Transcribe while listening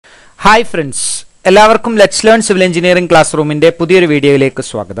Hi friends, എല്ലാവർക്കും let's learn civil engineering class റൂമിൻ്റെ പുതിയൊരു വീഡിയോയിലേക്ക്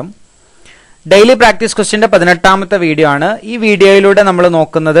സ്വാഗതം. ഡെയിലി പ്രാക്ടീസ് ക്വസ്റ്റ്യൻ്റെ 18ാമത്തെ വീഡിയോ ആണ്. ഈ വീഡിയോയിലൂടെ നമ്മൾ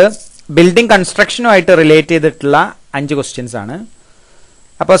നോക്കുന്നത് ബിൽഡിംഗ് കൺസ്ട്രക്ഷനുമായിട്ട് റിലേറ്റ് ചെയ്തിട്ടുള്ള 5 ക്വസ്റ്റ്യൻസ് ആണ്.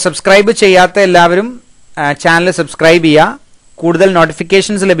 അപ്പോൾ സബ്സ്ക്രൈബ് ചെയ്യാത്ത എല്ലാവരും ചാനൽ സബ്സ്ക്രൈബ് ചെയ്യുക. കൂടുതൽ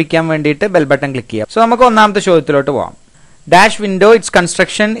നോട്ടിഫിക്കേഷൻസ് ലഭിക്കാൻ വേണ്ടിയിട്ട് ബെൽ ബട്ടൺ ക്ലിക്ക് ചെയ്യുക. സോ നമുക്ക് ഒന്നാമത്തെ ചോദ്യത്തിലോട്ട് പോകാം. Dash window it's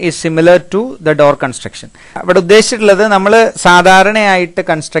construction is similar to the door construction. അവിടെ ഉദ്ദേശിച്ചിട്ടുള്ളത് നമ്മൾ സാധാരണയായിട്ട്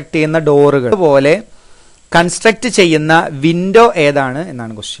കൺസ്ട്രക്ട് ചെയ്യുന്ന ഡോറുകൾ പോലെ കൺസ്ട്രക്ട് ചെയ്യുന്ന വിൻഡോ ഏതാണ്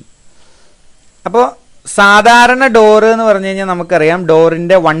എന്നാണ് ക്വസ്റ്റ്യൻ. അപ്പോൾ സാധാരണ ഡോറ് എന്ന് പറഞ്ഞു കഴിഞ്ഞാൽ നമുക്കറിയാം,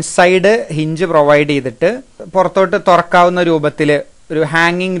 ഡോറിന്റെ വൺ സൈഡ് ഹിഞ്ച് പ്രൊവൈഡ് ചെയ്തിട്ട് പുറത്തോട്ട് തുറക്കാവുന്ന രൂപത്തിൽ ഒരു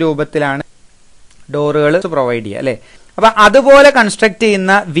ഹാങ്ങിങ് രൂപത്തിലാണ് ഡോറുകൾ പ്രൊവൈഡ് ചെയ്യുക അല്ലേ. അപ്പൊ അതുപോലെ കൺസ്ട്രക്ട്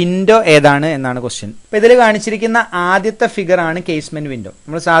ചെയ്യുന്ന വിൻഡോ ഏതാണ് എന്നാണ് ക്വസ്റ്റ്യൻ. അപ്പൊ ഇതിൽ കാണിച്ചിരിക്കുന്ന ആദ്യത്തെ ഫിഗർ ആണ് കേസ്മെന്റ് വിൻഡോ.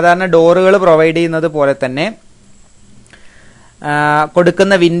 നമ്മൾ സാധാരണ ഡോറുകൾ പ്രൊവൈഡ് ചെയ്യുന്നത് പോലെ തന്നെ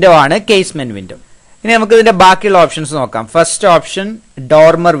കൊടുക്കുന്ന വിൻഡോ ആണ് കേസ്മെന്റ് വിൻഡോ. ഇനി നമുക്ക് ഇതിന്റെ ബാക്കിയുള്ള ഓപ്ഷൻസ് നോക്കാം. First option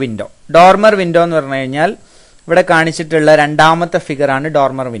dormer window. Dormer window എന്ന് പറഞ്ഞു കഴിഞ്ഞാൽ ഇവിടെ കാണിച്ചിട്ടുള്ള രണ്ടാമത്തെ ഫിഗർ ആണ്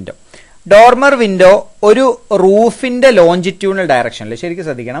ഡോർമർ വിൻഡോ. ഡോർമർ വിൻഡോ ഒരു റൂഫിന്റെ ലോഞ്ചിറ്റ്യൂണൽ ഡയറക്ഷനിൽ, ശരിക്കും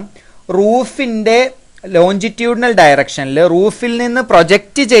ശ്രദ്ധിക്കണം, റൂഫിന്റെ ലോഞ്ചിറ്റ്യൂഡിനൽ ഡയറക്ഷനിൽ റൂഫിൽ നിന്ന്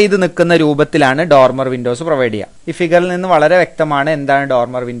പ്രൊജക്റ്റ് ചെയ്ത് നിൽക്കുന്ന രൂപത്തിലാണ് ഡോർമർ വിൻഡോസ് പ്രൊവൈഡ് ചെയ്യുക. ഈ ഫിഗറിൽ നിന്ന് വളരെ വ്യക്തമാണ് എന്താണ്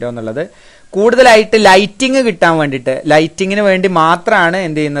ഡോർമർ വിൻഡോ എന്നുള്ളത്. കൂടുതലായിട്ട് ലൈറ്റിംഗ് കിട്ടാൻ വേണ്ടിയിട്ട്, ലൈറ്റിങ്ങിന് വേണ്ടി മാത്രമാണ്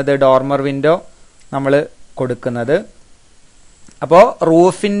എന്ത് ചെയ്യുന്നത്, ഡോർമർ വിൻഡോ നമ്മൾ കൊടുക്കുന്നത്. അപ്പോൾ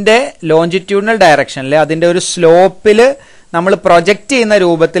റൂഫിന്റെ ലോഞ്ചിറ്റ്യൂഡിനൽ ഡയറക്ഷനിൽ അതിന്റെ ഒരു സ്ലോപ്പിൽ നമ്മൾ പ്രൊജക്റ്റ് ചെയ്യുന്ന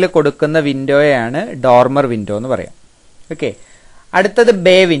രൂപത്തിൽ കൊടുക്കുന്ന വിൻഡോയാണ് ഡോർമർ വിൻഡോ എന്ന് പറയാം. ഓക്കെ, അടുത്തത്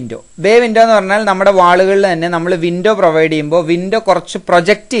ബേ വിൻഡോ. ബേ വിൻഡോ എന്ന് പറഞ്ഞാൽ നമ്മുടെ വാളുകളിൽ തന്നെ നമ്മൾ വിൻഡോ പ്രൊവൈഡ് ചെയ്യുമ്പോൾ വിൻഡോ കുറച്ച്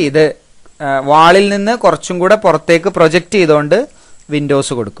പ്രൊജക്റ്റ് ചെയ്ത് വാളിൽ നിന്ന് കുറച്ചും കൂടെ പുറത്തേക്ക് പ്രൊജക്റ്റ് ചെയ്തുകൊണ്ട്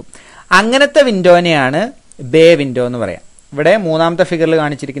വിൻഡോസ് കൊടുക്കും. അങ്ങനത്തെ വിൻഡോനെയാണ് ബേ വിൻഡോ എന്ന് പറയാം. ഇവിടെ മൂന്നാമത്തെ ഫിഗറിൽ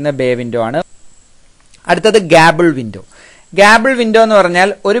കാണിച്ചിരിക്കുന്ന ബേ വിൻഡോ ആണ്. അടുത്തത് ഗാബിൾ വിൻഡോ. ഗാബിൾ വിൻഡോ എന്ന് പറഞ്ഞാൽ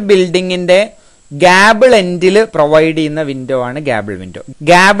ഒരു ബിൽഡിങ്ങിന്റെ ഗാബിൾ എൻഡിൽ പ്രൊവൈഡ് ചെയ്യുന്ന വിൻഡോ ആണ് ഗാബിൾ വിൻഡോ.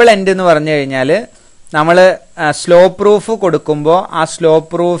 ഗാബിൾ എൻഡ് എന്ന് പറഞ്ഞു കഴിഞ്ഞാൽ നമ്മൾ സ്ലോപ്പ് റൂഫ് കൊടുക്കുമ്പോൾ ആ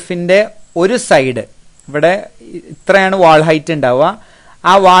സ്ലോപ്പ് റൂഫിന്റെ ഒരു സൈഡ്, ഇവിടെ ഇത്രയാണ് വാൾ ഹൈറ്റ് ഉണ്ടാവുക,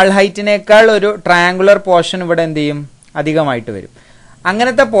 ആ വാൾ ഹൈറ്റിനേക്കാൾ ഒരു ട്രയാങ്കുലർ പോർഷൻ ഇവിടെ എന്ത് ചെയ്യും, അധികമായിട്ട് വരും.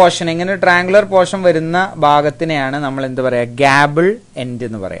 അങ്ങനത്തെ പോർഷൻ, ഇങ്ങനെ ട്രയാങ്കുലർ പോർഷൻ വരുന്ന ഭാഗത്തിനെയാണ് നമ്മൾ എന്ത് പറയുക, ഗാബിൾ എൻഡ്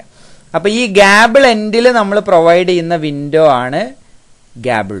എന്ന് പറയാം. അപ്പൊ ഈ ഗാബിൾ എൻഡിൽ നമ്മൾ പ്രൊവൈഡ് ചെയ്യുന്ന വിൻഡോ ആണ്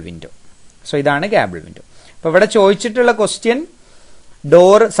ഗാബിൾ വിൻഡോ. സോ ഇതാണ് ഗാബിൾ വിൻഡോ. അപ്പൊ ഇവിടെ ചോദിച്ചിട്ടുള്ള ക്വസ്റ്റ്യൻ,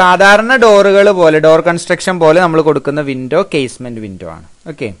 ഡോർ സാധാരണ ഡോറുകൾ പോലെ, ഡോർ കൺസ്ട്രക്ഷൻ പോലെ നമ്മൾ കൊടുക്കുന്ന വിൻഡോ കേസ്മെന്റ് വിൻഡോ ആണ്.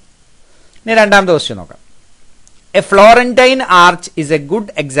 ഓക്കെ, ഇനി രണ്ടാമത്തെ ക്വസ്റ്റ്യൻ നോക്കാം. A Florentine arch is A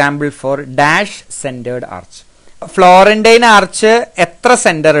good example for dash centred arch. Florentine arch എത്ര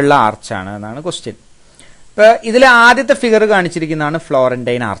സെന്റർ ഉള്ള ആർച്ചാണ് എന്നാണ് ക്വസ്റ്റ്യൻ. ഇപ്പൊ ഇതിൽ ആദ്യത്തെ ഫിഗർ കാണിച്ചിരിക്കുന്നതാണ്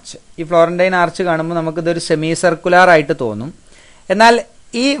ഫ്ലോറന്റൈൻ ആർച്ച്. ഈ ഫ്ലോറന്റൈൻ ആർച്ച് കാണുമ്പോൾ നമുക്കിതൊരു സെമി സർക്കുലർ ആയിട്ട് തോന്നും. എന്നാൽ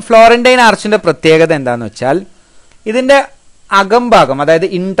ഈ ഫ്ലോറന്റൈൻ ആർച്ചിന്റെ പ്രത്യേകത എന്താന്ന് വെച്ചാൽ, ഇതിന്റെ അകംഭാഗം, അതായത്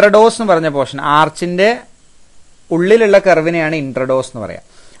ഇൻട്രഡോസ് എന്ന് പറഞ്ഞ പോർഷൻ, ആർച്ചിന്റെ ഉള്ളിലുള്ള കർവിനെയാണ് ഇൻട്രഡോസ് എന്ന് പറയാം.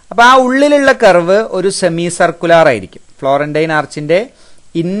 അപ്പൊ ആ ഉള്ളിലുള്ള കർവ് ഒരു സെമി സർക്കുലാർ ആയിരിക്കും. ഫ്ലോറന്റൈൻ ആർച്ചിന്റെ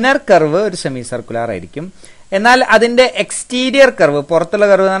ഇന്നർ കർവ് ഒരു സെമി സർക്കുലാർ ആയിരിക്കും. എന്നാൽ അതിന്റെ എക്സ്റ്റീരിയർ കർവ്, പുറത്തുള്ള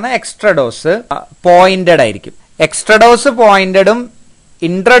കർവ് എന്ന് പറഞ്ഞാൽ എക്സ്ട്രഡോസ് പോയിന്റഡ് ആയിരിക്കും. എക്സ്ട്രഡോസ് പോയിന്റഡും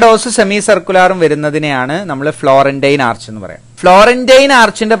ഇൻട്രഡോസ് സെമി സർക്കുലാറും വരുന്നതിനെയാണ് നമ്മൾ ഫ്ലോറന്റൈൻ ആർച്ച് എന്ന് പറയാം. ഫ്ലോറന്റൈൻ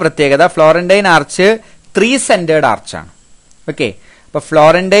ആർച്ചിന്റെ പ്രത്യേകത, ഫ്ലോറന്റൈൻ ആർച്ച് 3 സെന്റേർഡ് ആർച്ചാണ്. ഓക്കെ, അപ്പൊ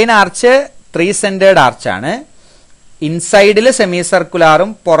ഫ്ലോറന്റൈൻ ആർച്ച് 3 സെന്റേർഡ് ആർച്ചാണ്. ഇൻസൈഡിൽ സെമി സർക്കുലാറും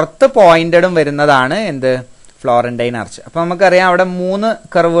പുറത്ത് പോയിന്റഡും വരുന്നതാണ് എന്ത്, ഫ്ലോറന്റൈൻ ആർച്ച്. അപ്പൊ നമുക്കറിയാം അവിടെ 3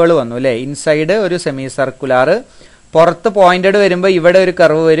 കർവുകൾ വന്നു അല്ലെ. ഇൻസൈഡ് ഒരു സെമി സർക്കുലാർ, പുറത്ത് പോയിന്റഡ് വരുമ്പോൾ ഇവിടെ ഒരു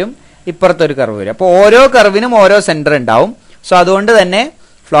കർവ് വരും, ഇപ്പുറത്തൊരു കർവ് വരും. അപ്പൊ ഓരോ കർവിനും ഓരോ സെന്റർ ഉണ്ടാവും. സോ അതുകൊണ്ട് തന്നെ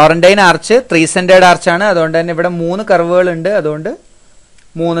ഫ്ലോറന്റൈൻ ആർച്ച് 3 സെന്റേർഡ് ആർച്ചാണ്. അതുകൊണ്ട് തന്നെ ഇവിടെ 3 കർവുകൾ ഉണ്ട്, അതുകൊണ്ട്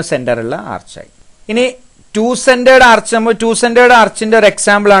 3 സെന്റർ ഉള്ള ആർച്ചായി. ഇനി 2 സെന്റേർഡ് ആർച്ച്, നമ്മൾ 2 സെന്റേർഡ് ആർച്ചിന്റെ ഒരു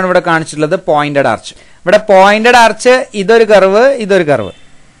എക്സാമ്പിൾ ആണ് ഇവിടെ കാണിച്ചിട്ടുള്ളത്, പോയിന്റഡ് ആർച്ച്. ഇവിടെ പോയിന്റഡ് ആർച്ച് ഇതൊരു കർവ്, ഇതൊരു കർവ്.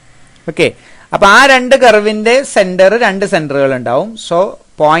 ഓക്കെ, അപ്പൊ ആ 2 കർവിന്റെ സെന്റർ 2 സെന്ററുകൾ ഉണ്ടാവും. So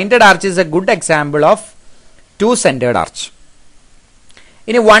pointed arch is A good example of 2 centred arch.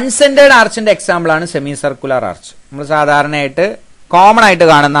 ഇനി 1 സെന്റേർഡ് ആർച്ചിന്റെ എക്സാമ്പിൾ ആണ് സെമി സർക്കുലർ ആർച്ച്. നമ്മൾ സാധാരണയായിട്ട് കോമൺ ആയിട്ട്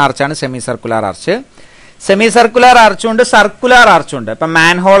കാണുന്ന ആർച്ചാണ് semi circular arch. Semi circular ആർച്ചും ഉണ്ട്, സർക്കുലർ ആർച്ചും ഉണ്ട്. ഇപ്പൊ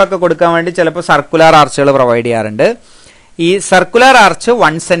മാൻഹോൾ ഒക്കെ കൊടുക്കാൻ വേണ്ടി ചിലപ്പോൾ സർക്കുലർ ആർച്ചുകൾ പ്രൊവൈഡ് ചെയ്യാറുണ്ട്. ഈ സർക്കുലർ ആർച്ച്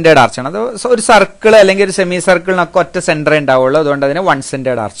 1 സെന്റേർഡ് ആർച്ചാണ്. അത് ഒരു സർക്കിൾ അല്ലെങ്കിൽ ഒരു സെമി സർക്കിളിനൊക്കെ ഒറ്റ സെന്ററേ ഉണ്ടാവുള്ളൂ. അതുകൊണ്ട് അതിനെ 1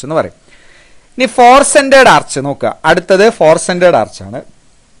 സെന്റേർഡ് ആർച്ച് എന്ന് പറയും. ഇനി 4 സെന്റേർഡ് ആർച്ച് നോക്കുക. അടുത്തത് 4 സെന്റേർഡ് ആർച്ചാണ്.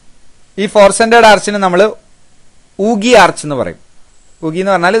 ഈ 4 സെന്റേർഡ് ആർച്ചിന് നമ്മൾ ഊഗി ആർച്ച് എന്ന് പറയും. ഊഗി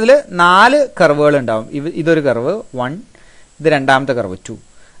എന്ന് പറഞ്ഞാൽ ഇതിൽ 4 കർവുകൾ ഉണ്ടാവും. ഇതൊരു കർവ് 1, ഇത് രണ്ടാമത്തെ കർവ് 2.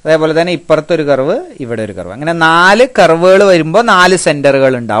 അതേപോലെ തന്നെ ഇപ്പുറത്തൊരു കർവ്, ഇവിടെ ഒരു കർവ്. അങ്ങനെ 4 കർവുകൾ വരുമ്പോൾ 4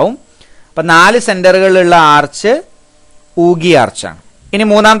 സെന്ററുകൾ ഉണ്ടാവും. അപ്പൊ 4 സെന്ററുകളുള്ള ആർച്ച് ഊഗി ആർച്ചാണ്. ഇനി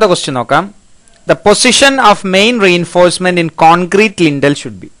മൂന്നാമത്തെ ക്വസ്റ്റ്യൻ നോക്കാം. The position of main reinforcement in concrete lintel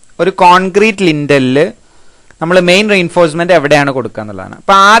should be. ഒരു കോൺക്രീറ്റ് ലിൻഡലില് നമ്മൾ മെയിൻ റീഇൻഫോഴ്സ്മെന്റ് എവിടെയാണ് കൊടുക്കുക എന്നുള്ളതാണ്.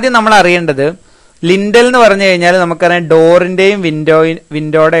 അപ്പൊ ആദ്യം നമ്മൾ അറിയേണ്ടത് ലിൻഡൽ എന്ന് പറഞ്ഞു കഴിഞ്ഞാൽ നമുക്കറിയാം ഡോറിന്റെയും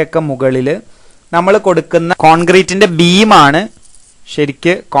വിൻഡോയുടെ ഒക്കെ മുകളിൽ നമ്മൾ കൊടുക്കുന്ന കോൺക്രീറ്റിന്റെ ബീമാണ്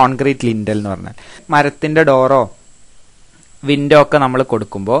ശരിക്ക് കോൺക്രീറ്റ് ലിൻഡൽ എന്ന് പറഞ്ഞാൽ. മരത്തിന്റെ ഡോറോ വിൻഡോ ഒക്കെ നമ്മൾ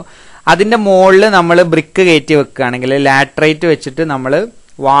കൊടുക്കുമ്പോൾ അതിന്റെ മുകളിൽ നമ്മൾ ബ്രിക്ക് കയറ്റി വെക്കുകയാണെങ്കിൽ ലാറ്ററൈറ്റ് വെച്ചിട്ട് നമ്മൾ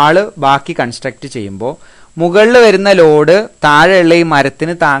വാള് ബാക്കി കൺസ്ട്രക്ട് ചെയ്യുമ്പോൾ മുകളിൽ വരുന്ന ലോഡ് താഴെയുള്ള ഈ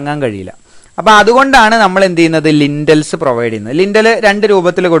മരത്തിന് താങ്ങാൻ കഴിയില്ല. അപ്പൊ അതുകൊണ്ടാണ് നമ്മൾ എന്ത് ചെയ്യുന്നത്, ലിൻഡൽസ് പ്രൊവൈഡ് ചെയ്യുന്നത്. ലിൻഡൽ 2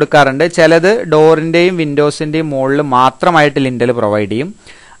 രൂപത്തിൽ കൊടുക്കാറുണ്ട്. ചിലത് ഡോറിന്റെയും വിൻഡോസിന്റെയും മുകളിൽ മാത്രമായിട്ട് ലിൻഡൽ പ്രൊവൈഡ് ചെയ്യും,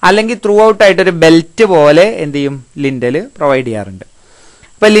 അല്ലെങ്കിൽ ത്രൂ ഔട്ട് ആയിട്ട് ഒരു ബെൽറ്റ് പോലെ എന്ത് ചെയ്യും, ലിൻഡൽ പ്രൊവൈഡ് ചെയ്യാറുണ്ട്.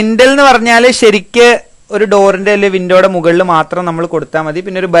 അപ്പൊ ലിൻഡൽ എന്ന് പറഞ്ഞാൽ ശരിക്ക് ഒരു ഡോറിന്റെ അല്ലെങ്കിൽ വിൻഡോയുടെ മുകളിൽ മാത്രം നമ്മൾ കൊടുത്താൽ മതി.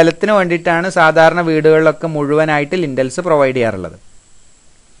 പിന്നെ ഒരു ബലത്തിന് വേണ്ടിയിട്ടാണ് സാധാരണ വീടുകളിലൊക്കെ മുഴുവനായിട്ട് ലിൻഡൽസ് പ്രൊവൈഡ് ചെയ്യാറുള്ളത്.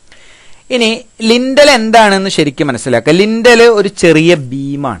 ഇനി ലിൻഡൽ എന്താണെന്ന് ശരിക്കും മനസ്സിലാക്കുക. ലിൻഡൽ ഒരു ചെറിയ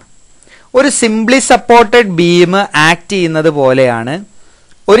ബീമാണ്. ഒരു സിംപ്ലി സപ്പോർട്ടഡ് ബീം ആക്ട് ചെയ്യുന്നത് പോലെയാണ്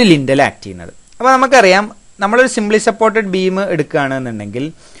ഒരു ലിൻഡൽ ആക്ട് ചെയ്യുന്നത്. അപ്പൊ നമുക്കറിയാം, നമ്മളൊരു സിംപ്ലി സപ്പോർട്ടഡ് ബീം എടുക്കുകയാണെന്നുണ്ടെങ്കിൽ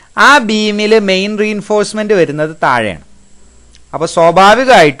ആ ബീമിൽ മെയിൻ റീഇൻഫോഴ്സ്മെന്റ് വരുന്നത് താഴെയാണ്. അപ്പൊ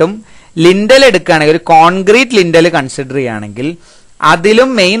സ്വാഭാവികമായിട്ടും ലിൻഡൽ എടുക്കുകയാണെങ്കിൽ, ഒരു കോൺക്രീറ്റ് ലിൻഡൽ കൺസിഡർ ചെയ്യുകയാണെങ്കിൽ അതിലും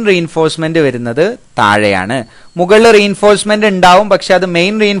മെയിൻ റീഇൻഫോഴ്സ്മെന്റ് വരുന്നത് താഴെയാണ്. മുകളിൽ റീഇൻഫോഴ്സ്മെന്റ് ഉണ്ടാവും, പക്ഷെ അത്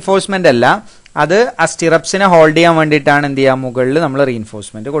മെയിൻ റീഇൻഫോഴ്സ്മെന്റ് അല്ല. അത് ആ സ്റ്റിറപ്സിനെ ഹോൾഡ് ചെയ്യാൻ വേണ്ടിയിട്ടാണ് എന്ത് ചെയ്യുക, മുകളിൽ നമ്മൾ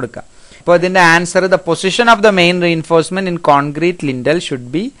റീഇൻഫോഴ്സ്മെന്റ് കൊടുക്കുക. അപ്പോൾ ഇതിന്റെ answer, the position of the main reinforcement in concrete lintel should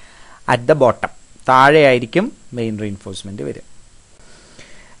be at the bottom. താഴെയായിരിക്കും main reinforcement വരിക.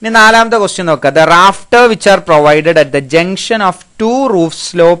 ഇനി നാലാമത്തെ ക്വസ്റ്റ്യൻ നോക്കുക. The rafter which are provided at the junction of 2 roof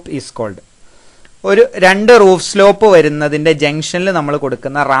slope is called. ഒരു 2 roof slope വരുന്നതിന്റെ ജംഗ്ഷനിൽ നമ്മൾ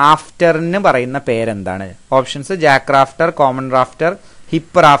കൊടുക്കുന്ന റാഫ്റ്ററിന് പറയുന്ന പേരെന്താണ്? Options Jack rafter, common rafter,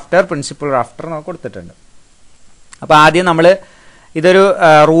 hip rafter, principal rafter നമുക്ക് കൊടുത്തിട്ടുണ്ട്. അപ്പൊ ആദ്യം നമ്മൾ ഇതൊരു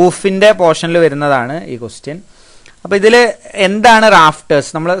റൂഫിന്റെ പോർഷനിൽ വരുന്നതാണ് ഈ ക്വസ്റ്റ്യൻ. അപ്പൊ ഇതിൽ എന്താണ് റാഫ്റ്റേഴ്സ്?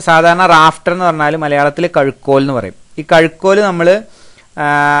 നമ്മൾ സാധാരണ റാഫ്റ്റർ എന്ന് പറഞ്ഞാൽ മലയാളത്തിൽ കഴുക്കോൽ എന്ന് പറയും. ഈ കഴുക്കോൽ നമ്മൾ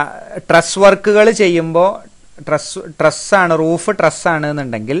ട്രസ് വർക്കുകൾ ചെയ്യുമ്പോൾ ട്രസ്സാണ്, റൂഫ് ട്രസ്സാണ്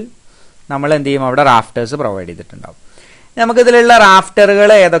എന്നുണ്ടെങ്കിൽ നമ്മൾ എന്ത് ചെയ്യും, അവിടെ റാഫ്റ്റേഴ്സ് പ്രൊവൈഡ് ചെയ്തിട്ടുണ്ടാവും. നമുക്കിതിലുള്ള റാഫ്റ്ററുകൾ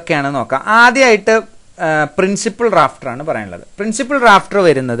ഏതൊക്കെയാണെന്ന് നോക്കാം. ആദ്യമായിട്ട് പ്രിൻസിപ്പൽ റാഫ്റ്റർ ആണ് പറയാനുള്ളത്. പ്രിൻസിപ്പൽ റാഫ്റ്റർ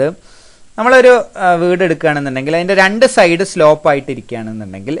വരുന്നത്, നമ്മളൊരു വീട് എടുക്കുകയാണെന്നുണ്ടെങ്കിൽ അതിന്റെ 2 സൈഡ് സ്ലോപ്പ് ആയിട്ട്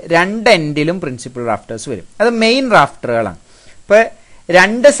ഇരിക്കുകയാണെന്നുണ്ടെങ്കിൽ 2 എൻഡിലും പ്രിൻസിപ്പൽ റാഫ്റ്റേഴ്സ് വരും. അത് മെയിൻ റാഫ്റ്ററുകളാണ്. ഇപ്പൊ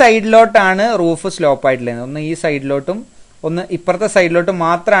 2 സൈഡിലോട്ടാണ് റൂഫ് സ്ലോപ്പ് ആയിട്ടുള്ളത്. ഒന്ന് ഈ സൈഡിലോട്ടും ഒന്ന് ഇപ്പുറത്തെ സൈഡിലോട്ടും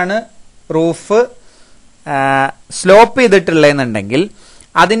മാത്രമാണ് റൂഫ് സ്ലോപ്പ് ചെയ്തിട്ടുള്ളതെന്നുണ്ടെങ്കിൽ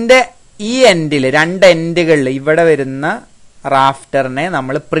അതിന്റെ ഈ എൻഡിൽ 2 എൻഡുകളിൽ ഇവിടെ വരുന്ന റാഫ്റ്ററിനെ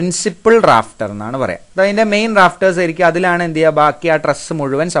നമ്മൾ പ്രിൻസിപ്പൽ റാഫ്റ്റർ എന്നാണ് പറയാം. അതിന്റെ മെയിൻ റാഫ്റ്റേഴ്സ് ആയിരിക്കും. അതിലാണ് എന്ത് ചെയ്യുക, ബാക്കി ആ ട്രസ്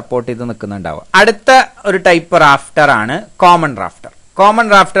മുഴുവൻ സപ്പോർട്ട് ചെയ്ത് നിൽക്കുന്നുണ്ടാവുക. അടുത്ത ഒരു ടൈപ്പ് റാഫ്റ്റർ ആണ് കോമൺ റാഫ്റ്റർ. കോമൺ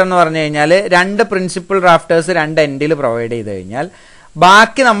റാഫ്റ്റർ എന്ന് പറഞ്ഞു കഴിഞ്ഞാൽ 2 പ്രിൻസിപ്പൽ റാഫ്റ്റേഴ്സ് 2 എൻഡിൽ പ്രൊവൈഡ് ചെയ്ത് കഴിഞ്ഞാൽ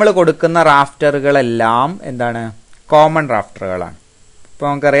ബാക്കി നമ്മൾ കൊടുക്കുന്ന റാഫ്റ്ററുകളെല്ലാം എന്താണ്, കോമൺ റാഫ്റ്ററുകളാണ്. ഇപ്പൊ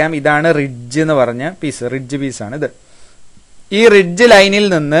നമുക്കറിയാം, ഇതാണ് റിഡ്ജ് എന്ന് പറഞ്ഞ പീസ്, റിഡ്ജ് പീസാണ് ഇത്. ഈ റിഡ്ജ് ലൈനിൽ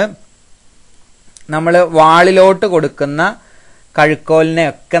നിന്ന് നമ്മൾ വാളിലോട്ട് കൊടുക്കുന്ന കഴുക്കോലിനെ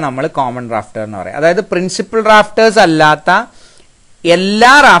ഒക്കെ നമ്മൾ കോമൺ റാഫ്റ്റർ എന്ന് പറയാം. അതായത് പ്രിൻസിപ്പൽ റാഫ്റ്റേഴ്സ് അല്ലാത്ത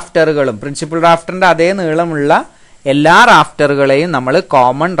എല്ലാ റാഫ്റ്ററുകളും, പ്രിൻസിപ്പൽ റാഫ്റ്ററിന്റെ അതേ നീളമുള്ള എല്ലാ റാഫ്റ്ററുകളെയും നമ്മൾ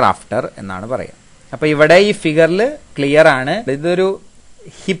കോമൺ റാഫ്റ്റർ എന്നാണ് പറയുക. അപ്പൊ ഇവിടെ ഈ ഫിഗറിൽ ക്ലിയർ ആണ്. ഇതൊരു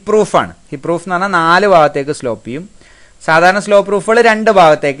ഹിപ്പ് റൂഫാണ്. ഹിപ്പ് റൂഫ് എന്ന് പറഞ്ഞാൽ 4 ഭാഗത്തേക്ക് സ്ലോപ്പ് ചെയ്യും. സാധാരണ സ്ലോപ്പ് റൂഫുകൾ 2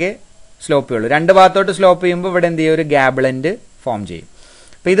 ഭാഗത്തേക്ക് സ്ലോപ്പ് ചെയ്യുള്ളൂ. 2 ഭാഗത്തോട്ട് സ്ലോപ്പ് ചെയ്യുമ്പോൾ ഇവിടെ എന്ത് ചെയ്യും, ഒരു ഗാബിളന്റ് ഫോം ചെയ്യും.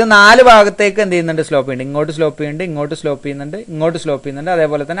 അപ്പൊ ഇത് 4 ഭാഗത്തേക്ക് എന്ത് ചെയ്യുന്നുണ്ട്, സ്ലോപ്പ് ചെയ്യുന്നുണ്ട്. ഇങ്ങോട്ട് സ്ലോപ്പ് ചെയ്യുന്നുണ്ട്, ഇങ്ങോട്ട് സ്ലോപ്പ് ചെയ്യുന്നുണ്ട്, ഇങ്ങോട്ട് സ്ലോപ്പ് ചെയ്യുന്നുണ്ട്,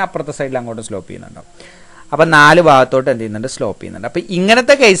 അതേപോലെ തന്നെ അപ്പുറത്തെ സൈഡിൽ അങ്ങോട്ട് സ്ലോപ്പ് ചെയ്യുന്നുണ്ടാവും. അപ്പൊ 4 ഭാഗത്തോട്ട് എന്ത് ചെയ്യുന്നുണ്ട്, സ്ലോപ്പ് ചെയ്യുന്നുണ്ട്. അപ്പൊ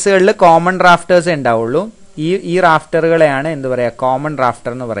ഇങ്ങനത്തെ കേസുകളിൽ കോമൺ റാഫ്റ്റേഴ്സ് ഉണ്ടാവുള്ളൂ. ഈ റാഫ്റ്ററുകളെയാണ് എന്ത് പറയാ, കോമൺ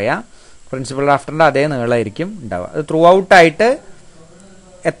റാഫ്റ്റർ എന്ന് പറയാ. പ്രിൻസിപ്പൽ റാഫ്റ്ററിന്റെ അതേ നീളമായിരിക്കും ഉണ്ടാവുക. അത് ത്രൂ ഔട്ട് ആയിട്ട്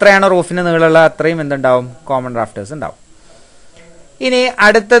എത്രയാണോ റൂഫിന് നീളമുള്ള അത്രയും എന്തുണ്ടാവും, കോമൺ റാഫ്റ്റേഴ്സ് ഉണ്ടാവും. ഇനി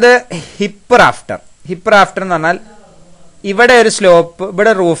അടുത്തത് ഹിപ്പ് റാഫ്റ്റർ. ഹിപ്പ് റാഫ്റ്റർ എന്ന് പറഞ്ഞാൽ ഇവിടെ ഒരു സ്ലോപ്പ്,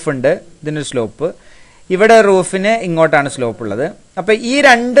 ഇവിടെ റൂഫ് ഉണ്ട്, ഇതിനൊരു സ്ലോപ്പ്, ഇവിടെ റൂഫിന് ഇങ്ങോട്ടാണ് സ്ലോപ്പ് ഉള്ളത്. അപ്പൊ ഈ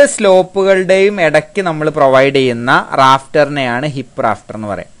 2 സ്ലോപ്പുകളുടെയും ഇടയ്ക്ക് നമ്മൾ പ്രൊവൈഡ് ചെയ്യുന്ന റാഫ്റ്ററിനെയാണ് ഹിപ്പ് റാഫ്റ്റർ എന്ന്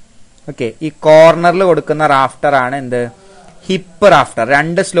പറയാം. ഓക്കെ, ഈ കോർണറിൽ കൊടുക്കുന്ന റാഫ്റ്റർ ആണ് എന്ത്, ഹിപ്പ് റാഫ്റ്റർ.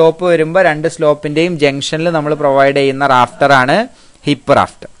 2 സ്ലോപ്പ് വരുമ്പോൾ 2 സ്ലോപ്പിന്റെയും ജംഗ്ഷനിൽ നമ്മൾ പ്രൊവൈഡ് ചെയ്യുന്ന റാഫ്റ്റർ ആണ് ഹിപ്പ്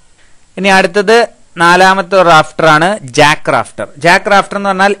റാഫ്റ്റർ. ഇനി അടുത്തത് 4ാമത്തെ റാഫ്റ്റർ ആണ് ജാക്ക് റാഫ്റ്റർ. ജാക്ക് റാഫ്റ്റർ എന്ന്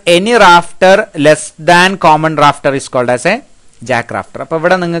പറഞ്ഞാൽ any rafter less than common rafter is called as A Jack rafter. അപ്പൊ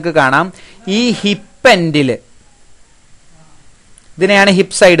ഇവിടെ നിങ്ങൾക്ക് കാണാം ഈ ഹിപ്പ് എൻഡില് ഇതിനെയാണ്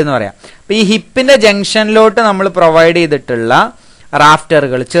ഹിപ്പ് സൈഡ് എന്ന് പറയാം. അപ്പൊ ഈ ഹിപ്പിന്റെ ജംഗ്ഷനിലോട്ട് നമ്മൾ പ്രൊവൈഡ് ചെയ്തിട്ടുള്ള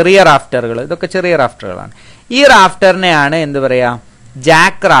റാഫ്റ്ററുകൾ, ചെറിയ റാഫ്റ്ററുകൾ, ഇതൊക്കെ ചെറിയ റാഫ്റ്ററുകളാണ്. ഈ റാഫ്റ്ററിനെയാണ് എന്ത് പറയാ,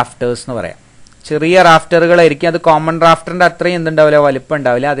 ജാക്ക് റാഫ്റ്റേഴ്സ് എന്ന് പറയാം. ചെറിയ റാഫ്റ്ററുകളായിരിക്കും. അത് കോമൺ റാഫ്റ്ററിന്റെ അത്രയും എന്തുണ്ടാവില്ല, വലിപ്പം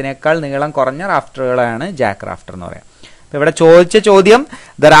ഉണ്ടാവില്ല. അതിനേക്കാൾ നീളം കുറഞ്ഞ റാഫ്റ്ററുകളാണ് ജാക്ക് റാഫ്റ്റർ എന്ന് പറയാം. അപ്പൊ ഇവിടെ ചോദിച്ച ചോദ്യം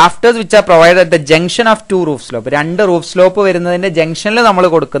the rafters which are provided at the junction of two roof slope. രണ്ട് റൂഫ് സ്ലോപ്പ് വരുന്നതിന്റെ ജംഗ്ഷനിൽ നമ്മൾ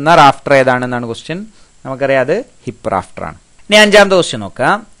കൊടുക്കുന്ന റാഫ്റ്റർ ഏതാണെന്നാണ് ക്വസ്റ്റ്യൻ. നമുക്കറിയാം അത് ഹിപ്പ് റാഫ്റ്റർ ആണ്. ഇനി അഞ്ചാമത്തെ ക്വസ്റ്റ്യൻ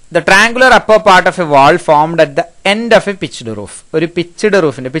നോക്കാം. The triangular upper part of A wall formed at the end of A pitched roof. ഒരു പിച്ച്ഡ്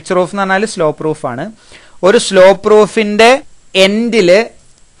റൂഫിന്റെ, പിച്ച് റൂഫ് എന്ന് പറഞ്ഞാൽ സ്ലോപ്പ് റൂഫാണ്. ഒരു സ്ലോപ്പ് റൂഫിന്റെ എൻഡില്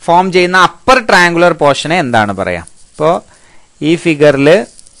ഫോം ചെയ്യുന്ന അപ്പർ ട്രയാങ്കുലർ പോർഷനെ എന്താണ് പറയാം? ഇപ്പോൾ ഈ ഫിഗറിൽ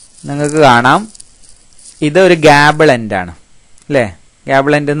നിങ്ങൾക്ക് കാണാം ഇത് ഒരു ഗാബിൾ എൻഡ് ആണ് അല്ലേ.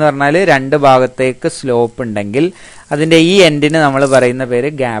 ഗാബിൾ എൻഡ് എന്ന് പറഞ്ഞാൽ രണ്ട് ഭാഗത്തേക്ക് സ്ലോപ്പ് ഉണ്ടെങ്കിൽ അതിന്റെ ഈ എൻഡിന് നമ്മൾ പറയുന്ന പേര്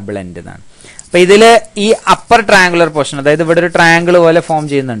ഗാബിൾ എൻഡ് എന്നാണ്. അപ്പൊ ഇതില് ഈ അപ്പർ ട്രയാങ്കുലർ പോർഷൻ, അതായത് ഇവിടെ ഒരു ട്രയാങ്കിൾ പോലെ ഫോം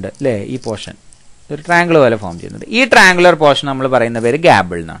ചെയ്യുന്നുണ്ട് അല്ലേ, ഈ പോർഷൻ ഒരു ട്രയാങ്കിൾ പോലെ ഫോം ചെയ്യുന്നുണ്ട്. ഈ ട്രയാങ്കുലർ പോർഷൻ നമ്മൾ പറയുന്ന പേര്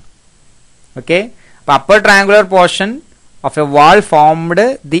ഗാബിൾ എന്നാണ്. ഓക്കെ, അപ്പൊ upper triangular portion of A wall formed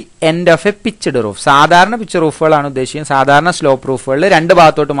the end of A pitched roof. സാധാരണ പിച്ച് റൂഫുകളാണ് ഉദ്ദേശിക്കുന്നത്. സാധാരണ സ്ലോപ്പ് റൂഫുകളിൽ രണ്ട്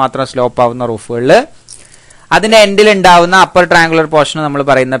ഭാഗത്തോട്ട് മാത്രം സ്ലോപ്പ് ആവുന്ന റൂഫുകളിൽ അതിന്റെ എൻഡിൽ ഉണ്ടാവുന്ന അപ്പർ ട്രയാങ്കുലർ പോർഷൻ നമ്മൾ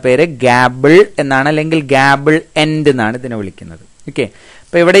പറയുന്ന പേര് ഗാബിൾ എന്നാണ്, അല്ലെങ്കിൽ ഗാബിൾ എൻഡ് എന്നാണ് ഇതിനെ വിളിക്കുന്നത്. ഓക്കെ,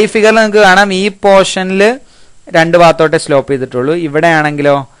 അപ്പൊ ഇവിടെ ഈ ഫിഗറിൽ നിങ്ങൾക്ക് കാണാം ഈ പോർഷനിൽ രണ്ട് ഭാഗത്തോട്ടെ സ്ലോപ്പ് ചെയ്തിട്ടുള്ളൂ. ഇവിടെ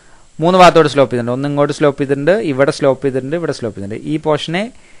ആണെങ്കിലോ മൂന്ന് ഭാഗത്തോട്ട് സ്ലോപ്പ് ചെയ്തിട്ടുണ്ട്. ഒന്ന് ഇങ്ങോട്ട് സ്ലോപ്പ് ചെയ്തിട്ടുണ്ട്, ഇവിടെ സ്ലോപ്പ് ചെയ്തിട്ടുണ്ട്, ഇവിടെ സ്ലോപ്പ് ചെയ്തിട്ടുണ്ട്. ഈ പോർഷനെ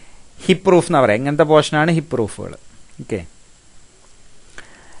ഹിപ്പ് റൂഫ് എന്ന് പറയാം. ഇങ്ങനത്തെ പോർഷനാണ് ഹിപ്പ് റൂഫുകൾ. ഓക്കെ,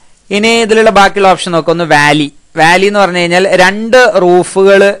 ഇനി ഇതിലുള്ള ബാക്കിയുള്ള ഓപ്ഷൻ നോക്കാം. ഒന്ന് വാലി. വാലി എന്ന് പറഞ്ഞു കഴിഞ്ഞാൽ രണ്ട്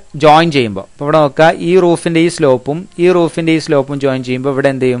റൂഫുകൾ ജോയിൻ ചെയ്യുമ്പോൾ, ഇപ്പൊ ഇവിടെ നോക്കുക, ഈ റൂഫിന്റെ ഈ സ്ലോപ്പും ഈ റൂഫിന്റെ ഈ സ്ലോപ്പും ജോയിൻ ചെയ്യുമ്പോൾ ഇവിടെ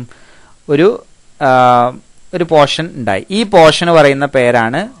എന്ത് ചെയ്യും, ഒരു പോർഷൻ ഉണ്ടായി. ഈ പോർഷന് പറയുന്ന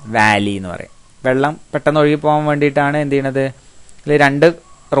പേരാണ് വാലി എന്ന് പറയും. വെള്ളം പെട്ടെന്ന് ഒഴുകി പോകാൻ വേണ്ടിയിട്ടാണ് എന്ത് ചെയ്യണത്, രണ്ട്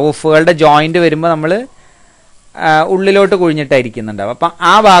റൂഫുകളുടെ ജോയിന്റ് വരുമ്പോൾ നമ്മൾ ഉള്ളിലോട്ട് കുഴിഞ്ഞിട്ടായിരിക്കുന്നുണ്ടാവും. അപ്പം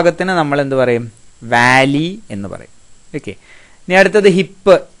ആ ഭാഗത്തിന് നമ്മൾ എന്ത് പറയും, വാലി എന്ന് പറയും. ഓക്കെ, ഇനി അടുത്തത്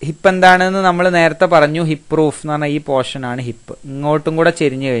ഹിപ്പ്. ഹിപ്പ് എന്താണെന്ന് നമ്മൾ നേരത്തെ പറഞ്ഞു. ഹിപ്പ് റൂഫ് എന്ന് പറഞ്ഞാൽ ഈ പോർഷൻ ആണ് ഹിപ്പ്. ഇങ്ങോട്ടും കൂടെ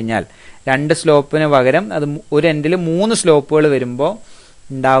ചെരിഞ്ഞു കഴിഞ്ഞാൽ രണ്ട് സ്ലോപ്പിന് പകരം അത് ഒരു എൻഡിൽ മൂന്ന് സ്ലോപ്പുകൾ വരുമ്പോൾ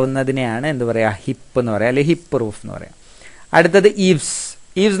ഉണ്ടാവുന്നതിനെയാണ് എന്ത് പറയാ, ഹിപ്പ് എന്ന് പറയാം, അല്ലെങ്കിൽ ഹിപ്പ് റൂഫ് എന്ന് പറയാം. അടുത്തത് ഈവ്സ്.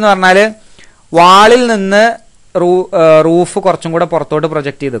 ഈവ്സ് എന്ന് പറഞ്ഞാൽ വാളിൽ നിന്ന് റൂഫ് കുറച്ചും കൂടെ പുറത്തോട്ട്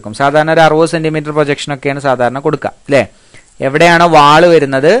പ്രൊജക്ട് ചെയ്ത് വെക്കും. സാധാരണ ഒരു 60 സെന്റിമീറ്റർ പ്രൊജക്ഷൻ ഒക്കെയാണ് സാധാരണ കൊടുക്കുക അല്ലേ. എവിടെയാണോ വാള്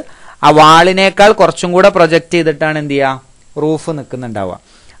വരുന്നത് ആ വാളിനേക്കാൾ കുറച്ചും കൂടെ പ്രൊജക്ട് ചെയ്തിട്ടാണ് എന്ത് ചെയ്യുക, റൂഫ് നിൽക്കുന്നുണ്ടാവുക.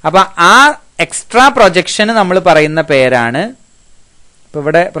 അപ്പൊ ആ എക്സ്ട്രാ പ്രൊജക്ഷന് നമ്മൾ പറയുന്ന പേരാണ്, ഇപ്പൊ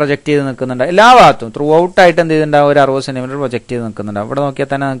ഇവിടെ പ്രൊജക്ട് ചെയ്ത് നിൽക്കുന്നുണ്ട് എല്ലാ ഭാഗത്തും ത്രൂ ഔട്ട് ആയിട്ട് എന്ത് ചെയ്തിട്ടുണ്ടാവും, ഒരു 60 സെന്റിമീറ്റർ പ്രൊജക്ട് ചെയ്ത് നിൽക്കുന്നുണ്ടാവും. ഇവിടെ നോക്കിയാൽ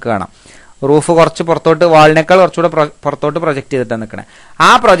തന്നെ നിങ്ങൾക്ക് കാണാം റൂഫ് കുറച്ച് പുറത്തോട്ട്, വാളിനേക്കാൾ കുറച്ചുകൂടെ പുറത്തോട്ട് പ്രൊജക്ട് ചെയ്തിട്ടാണ് നിൽക്കണേ. ആ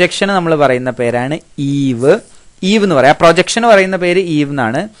പ്രൊജക്ഷന് നമ്മൾ പറയുന്ന പേരാണ് ഈവ്. ഈവ് എന്ന് പറയാം. പ്രൊജക്ഷൻ പറയുന്ന പേര് ഈവ്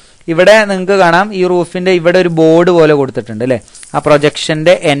എന്നാണ്. ഇവിടെ നിങ്ങൾക്ക് കാണാം ഈ റൂഫിന്റെ ഇവിടെ ഒരു ബോർഡ് പോലെ കൊടുത്തിട്ടുണ്ട് അല്ലെ. ആ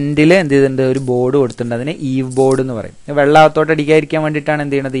പ്രൊജക്ഷന്റെ എൻഡിൽ എന്ത് ചെയ്തിട്ടുണ്ട്, ഒരു ബോർഡ് കൊടുത്തിട്ടുണ്ട്. അതിന് ഈവ് ബോർഡ് എന്ന് പറയും. വെള്ളത്തോട്ട് അടിക്കാതിരിക്കാൻ വേണ്ടിയിട്ടാണ്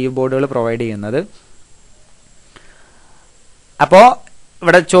എന്ത് ചെയ്യുന്നത്, ഈവ് ബോർഡുകൾ പ്രൊവൈഡ് ചെയ്യുന്നത്. അപ്പോ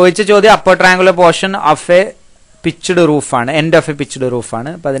ഇവിടെ ചോദിച്ച ചോദ്യം upper triangular portion of A pitched റൂഫാണ്, end of A pitched റൂഫാണ്.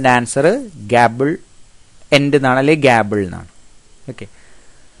 അപ്പൊ അതിന്റെ ആൻസർ ഗാബിൾ എൻഡ് എന്നാണ്, അല്ലെങ്കിൽ ഗാബിൾ എന്നാണ്. ഓക്കെ,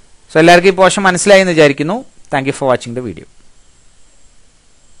 സോ എല്ലാവർക്കും ഈ പോർഷൻ മനസ്സിലായി എന്ന് വിചാരിക്കുന്നു. Thank you for watching the video.